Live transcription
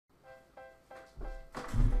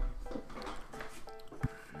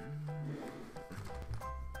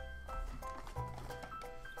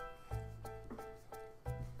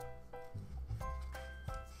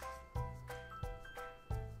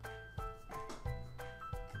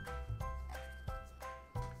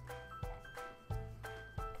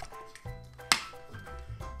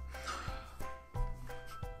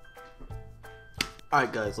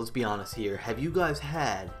Alright guys, let's be honest here. Have you guys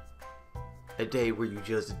had a day where you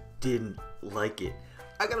just didn't like it?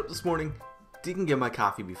 I got up this morning, didn't get my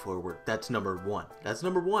coffee before work. That's number one. And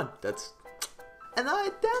I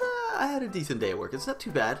had a decent day at work. It's not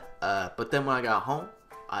too bad. But then when I got home,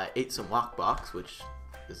 I ate some wok box, which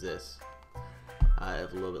is this. I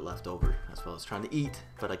have a little bit left over. That's what I was trying to eat,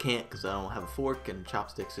 but I can't because I don't have a fork and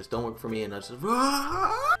chopsticks just don't work for me. And I just,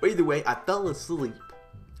 but either way, I fell asleep.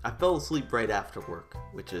 Right after work,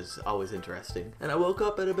 which is always interesting. And I woke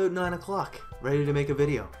up at about 9 o'clock, ready to make a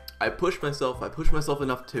video. I pushed myself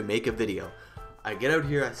enough to make a video. I get out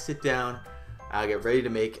here, I sit down, I get ready to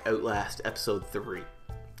make Outlast episode 3.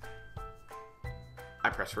 I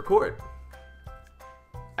press record.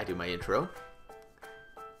 I do my intro.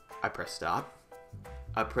 I press stop.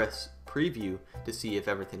 I press preview to see if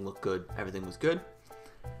everything looked good. Everything was good.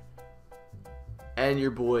 And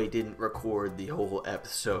your boy didn't record the whole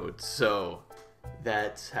episode, so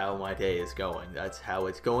that's how my day is going. That's how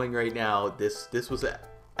it's going right now. This was an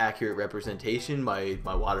accurate representation. My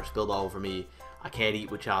water spilled all over me. I can't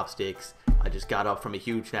eat with chopsticks. I just got up from a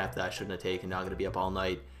huge nap that I shouldn't have taken. Now I'm going to be up all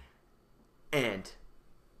night. And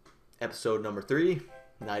episode number 3,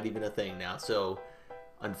 not even a thing now. So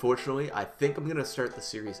unfortunately, I think I'm going to start the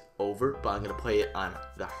series over, but I'm going to play it on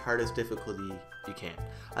the hardest difficulty you can.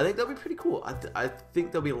 I think that'll be pretty cool. I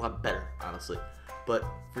think they'll be a lot better, honestly. But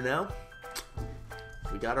for now,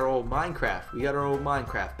 we got our old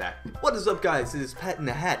Minecraft. Back. What is up, guys? This is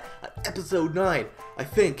PatEndaHat, episode 9. I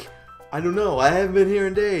don't know. I haven't been here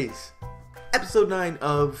in days. Episode 9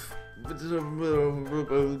 of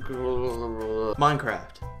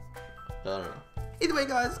Minecraft. I don't know. Either way,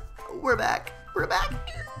 guys, we're back.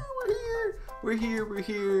 We're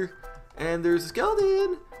here. And there's a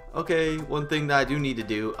skeleton. Okay, one thing that I do need to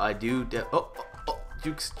do,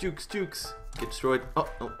 Jukes. Get destroyed. Oh,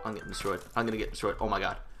 no, I'm getting destroyed. I'm gonna get destroyed. Oh my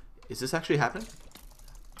god. Is this actually happening?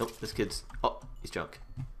 Nope, this kid's, he's junk.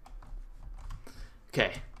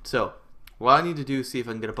 Okay, so, what I need to do is see if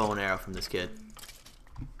I can get a bow and arrow from this kid.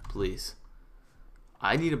 Please.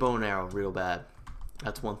 I need a bow and arrow real bad.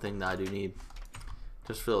 That's one thing that I do need.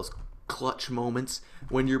 Just for those clutch moments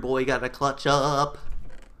when your boy gotta clutch up.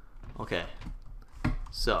 Okay.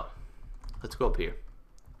 So, let's go up here.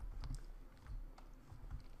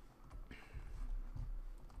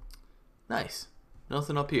 Nice.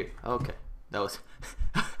 Nothing up here. Okay. That was...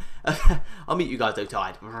 I'll meet you guys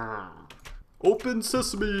outside. Open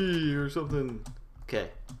sesame or something. Okay.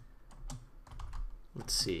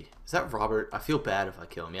 Let's see. Is that Robert? I feel bad if I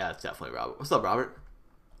kill him. Yeah, it's definitely Robert. What's up, Robert?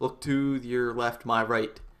 Look to your left, my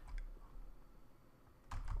right.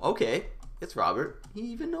 Okay. It's Robert. He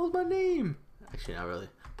even knows my name. Actually, not really.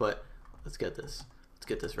 But let's get this. Let's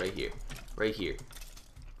get this right here. Right here.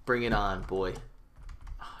 Bring it on, boy.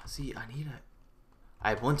 See, I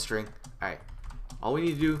have one string. Alright. All we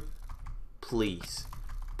need to do, please.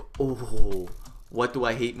 Oh, what do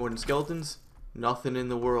I hate more than skeletons? Nothing in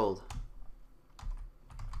the world.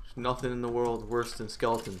 There's nothing in the world worse than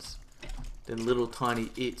skeletons. Than little tiny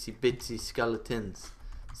itsy bitsy skeletons.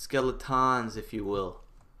 Skeletons, if you will.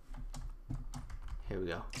 Here we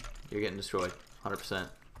go. You're getting destroyed. 100%.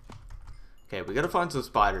 Okay, we gotta find some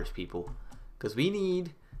spiders, people. Because we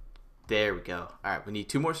need... There we go. Alright, we need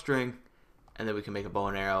 2 more string. And then we can make a bow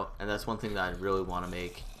and arrow. And that's one thing that I really want to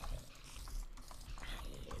make.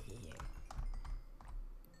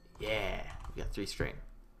 Yeah. We got 3 string.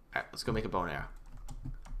 Alright, let's go make a bow and arrow.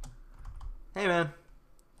 Hey, man.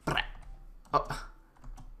 Oh.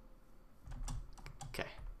 Okay.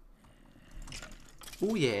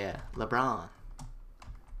 Oh, yeah. LeBron.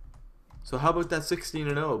 So how about that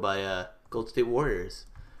 16-0 by Gold State Warriors?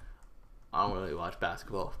 I don't really watch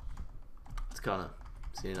basketball. It's kind of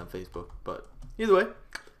seen it on Facebook, but either way.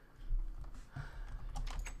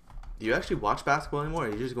 Do you actually watch basketball anymore,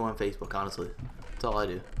 or do you just go on Facebook? Honestly, that's all I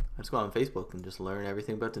do. I just go on Facebook and just learn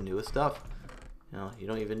everything about the newest stuff. You know, you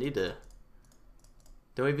don't even need to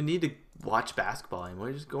watch basketball anymore.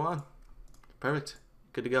 You just go on. Perfect.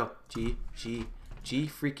 Good to go. G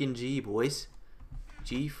freaking G, boys.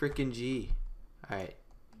 G freaking G. Alright.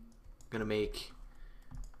 Gonna make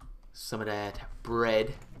some of that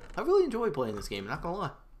bread. I really enjoy playing this game, not gonna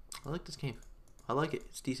lie. I like this game. I like it.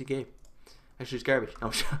 It's a decent game. Actually, it's garbage. No,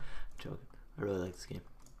 I'm joking. I really like this game.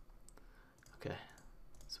 Okay.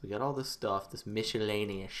 So we got all this stuff, this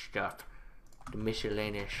miscellaneous stuff. The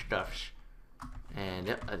miscellaneous stuffs. And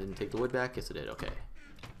yep, I didn't take the wood back. Yes, I did. Okay.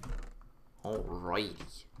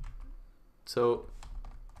 Alrighty. So,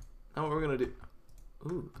 now what we're gonna do...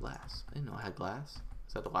 Ooh, glass. I didn't know I had glass.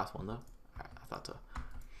 Is that the last one, though? Alright, I thought so.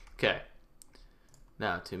 Okay.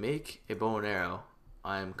 Now, to make a bow and arrow,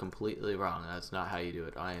 I am completely wrong. That's not how you do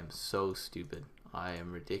it. I am so stupid. I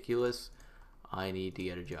am ridiculous. I need to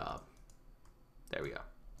get a job. There we go.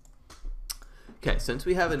 Okay, since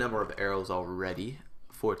we have a number of arrows already,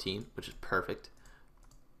 14, which is perfect.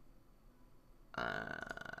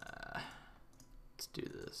 Let's do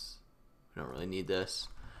this. We don't really need this.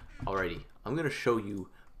 Alrighty, I'm going to show you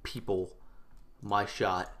people my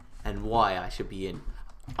shot and why I should be in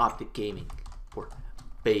Optic Gaming or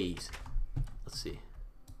FaZe. Let's see.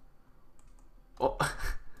 Oh,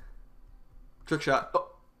 trick shot.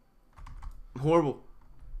 Oh, I'm horrible.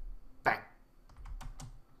 Bang.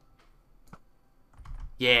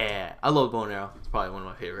 Yeah, I love bow and arrow. It's probably one of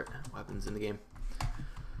my favorite weapons in the game.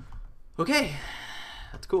 Okay,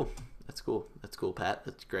 that's cool. That's cool. That's cool, Pat.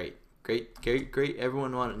 That's great. Great.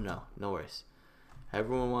 Everyone wanted to know. No worries.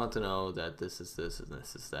 Everyone wants to know that this is this and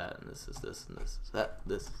this is that and this is this and this is that.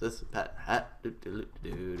 This is PatEndaHat.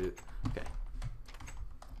 Okay.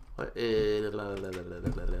 What is...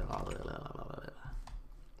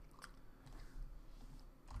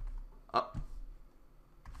 Oh.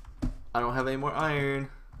 I don't have any more iron.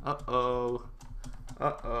 Uh-oh.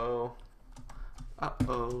 Uh-oh.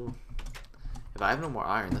 Uh-oh. If I have no more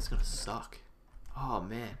iron, that's gonna suck. Oh,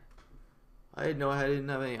 man. I didn't know I didn't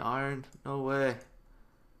have any iron. No way.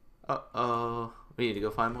 Uh-oh. We need to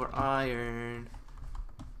go find more iron.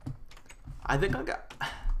 I think I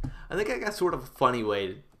got sort of a funny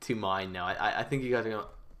way to mine now. I think you guys are gonna...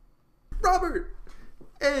 Robert!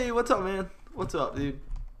 Hey, what's up, man? What's up, dude?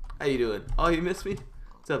 How you doing? Oh, you missed me?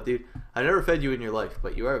 What's up, dude? I never fed you in your life,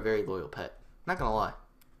 but you are a very loyal pet. Not gonna lie.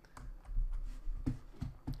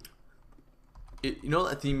 You know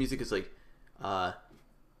that theme music is like,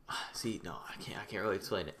 see, no, I can't really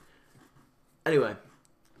explain it. Anyway,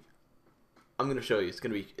 I'm gonna show you. It's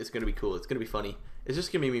gonna be cool. It's gonna be funny. It's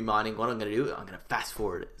just gonna be me mining. What I'm gonna do, I'm gonna fast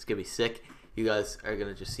forward it. It's gonna be sick. You guys are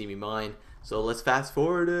gonna just see me mine. So let's fast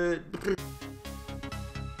forward it.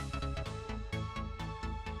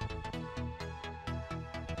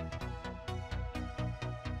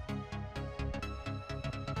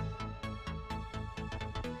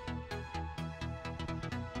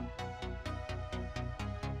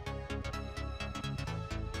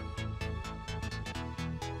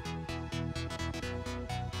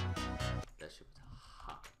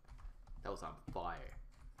 That was on fire.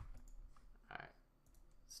 Alright.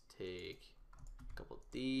 Let's take a couple of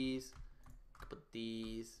these. A couple of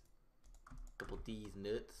these. A couple of these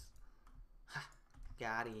nuts. Ha!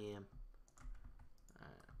 Got him.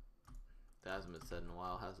 Alright. That hasn't been said in a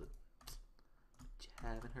while, has it? But you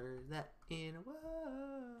haven't heard that in a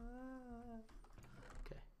while.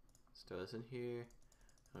 Okay. Let's throw this in here.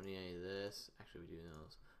 Don't need any of this. Actually, we do need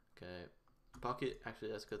those. Okay. Bucket.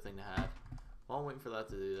 Actually, that's a good thing to have. While I'm waiting for that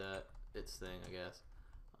to do that, its thing, I guess,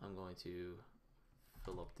 I'm going to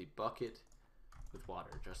fill up the bucket with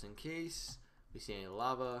water just in case we see any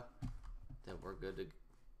lava. Then we're good to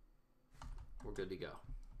go.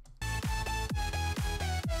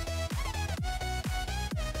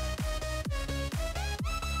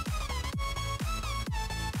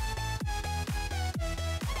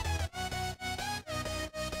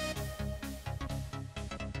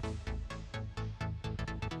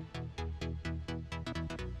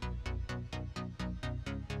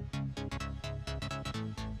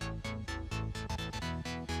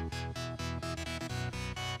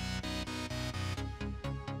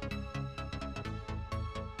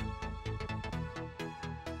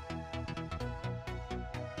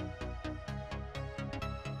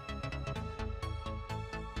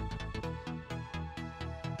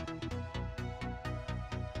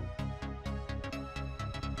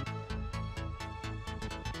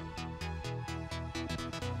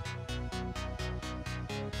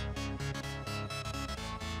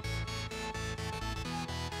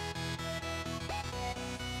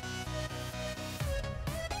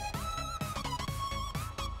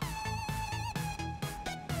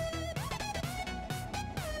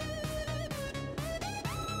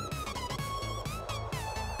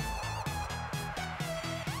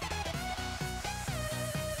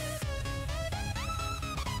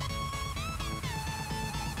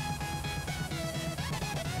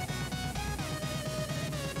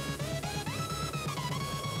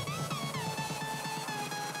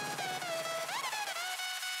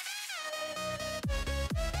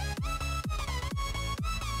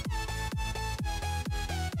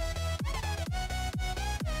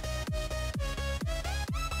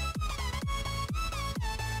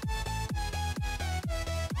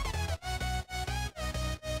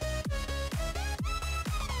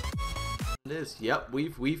 It is. Yep,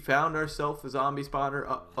 we found ourselves a zombie spawner.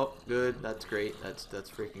 Oh, good. That's great. That's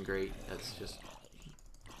freaking great. That's just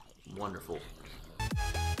wonderful.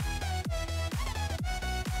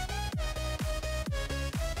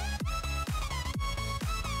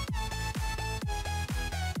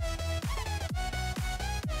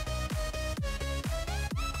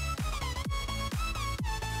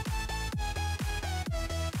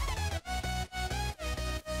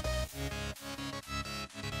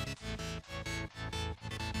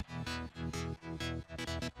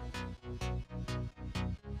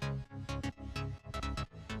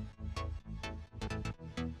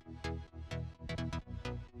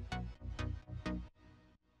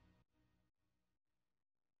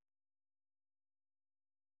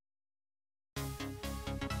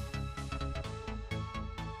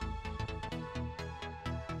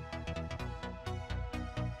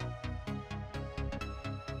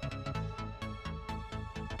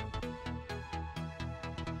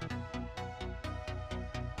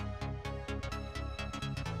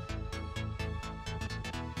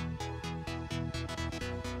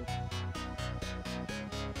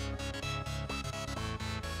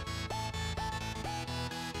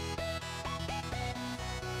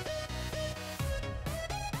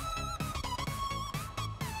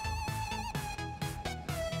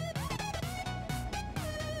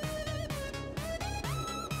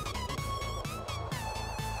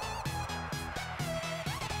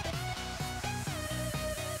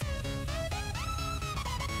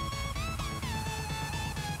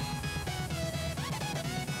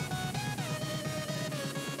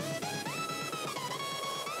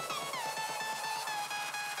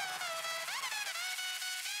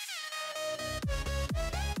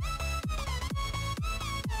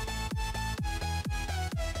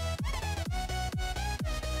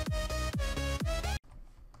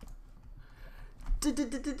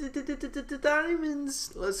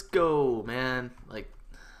 Diamonds! Let's go, man. Like,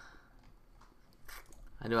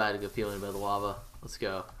 I knew I had a good feeling about the lava. Let's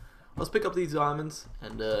go. Let's pick up these diamonds,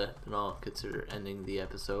 and then I'll consider ending the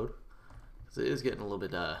episode. Because it is getting a little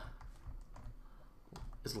bit,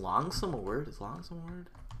 Is longsome a word? Is longsome a word?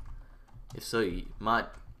 If so, you might...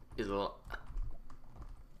 Is a lot...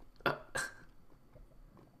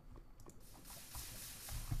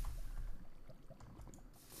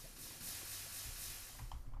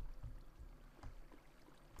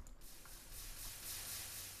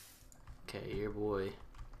 Okay, your boy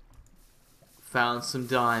found some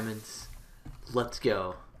diamonds. Let's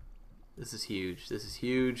go. This is huge. This is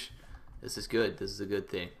huge. This is good. This is a good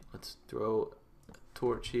thing. Let's throw a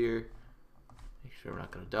torch here. Make sure we're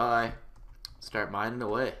not going to die. Start mining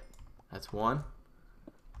away. That's 1,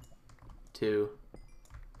 2,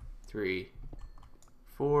 3,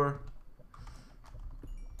 4,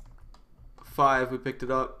 5. We picked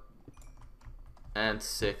it up. And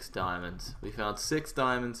 6 diamonds. We found 6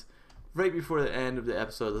 diamonds. Right before the end of the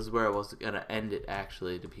episode. This is where I was gonna end it,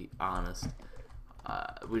 actually, to be honest.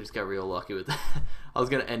 We just got real lucky with that. I was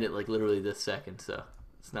gonna end it like literally this second, so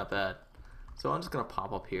it's not bad. So I'm just gonna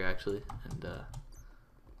pop up here actually and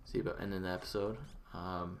see about ending the episode.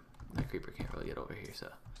 That creeper can't really get over here, so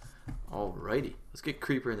alrighty, let's get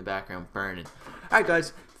creeper in the background burning. Alright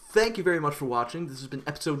guys, thank you very much for watching. This has been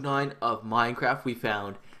episode 9 of Minecraft. We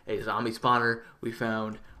found a zombie spawner. We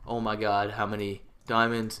found, oh my god, how many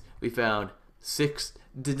diamonds? We found 6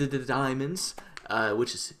 diamonds,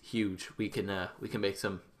 which is huge. We can make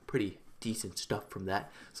some pretty decent stuff from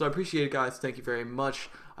that. So I appreciate it, guys. Thank you very much.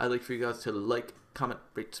 I'd like for you guys to like, comment,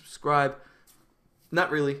 rate, subscribe.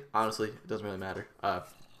 Not really, honestly, it doesn't really matter.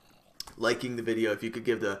 Liking the video, if you could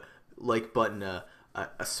give the like button a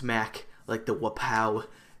smack, like the wapow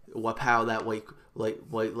that way, like.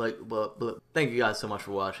 Thank you guys so much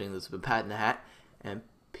for watching. This has been PatEndaHat, and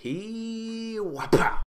P-wapow.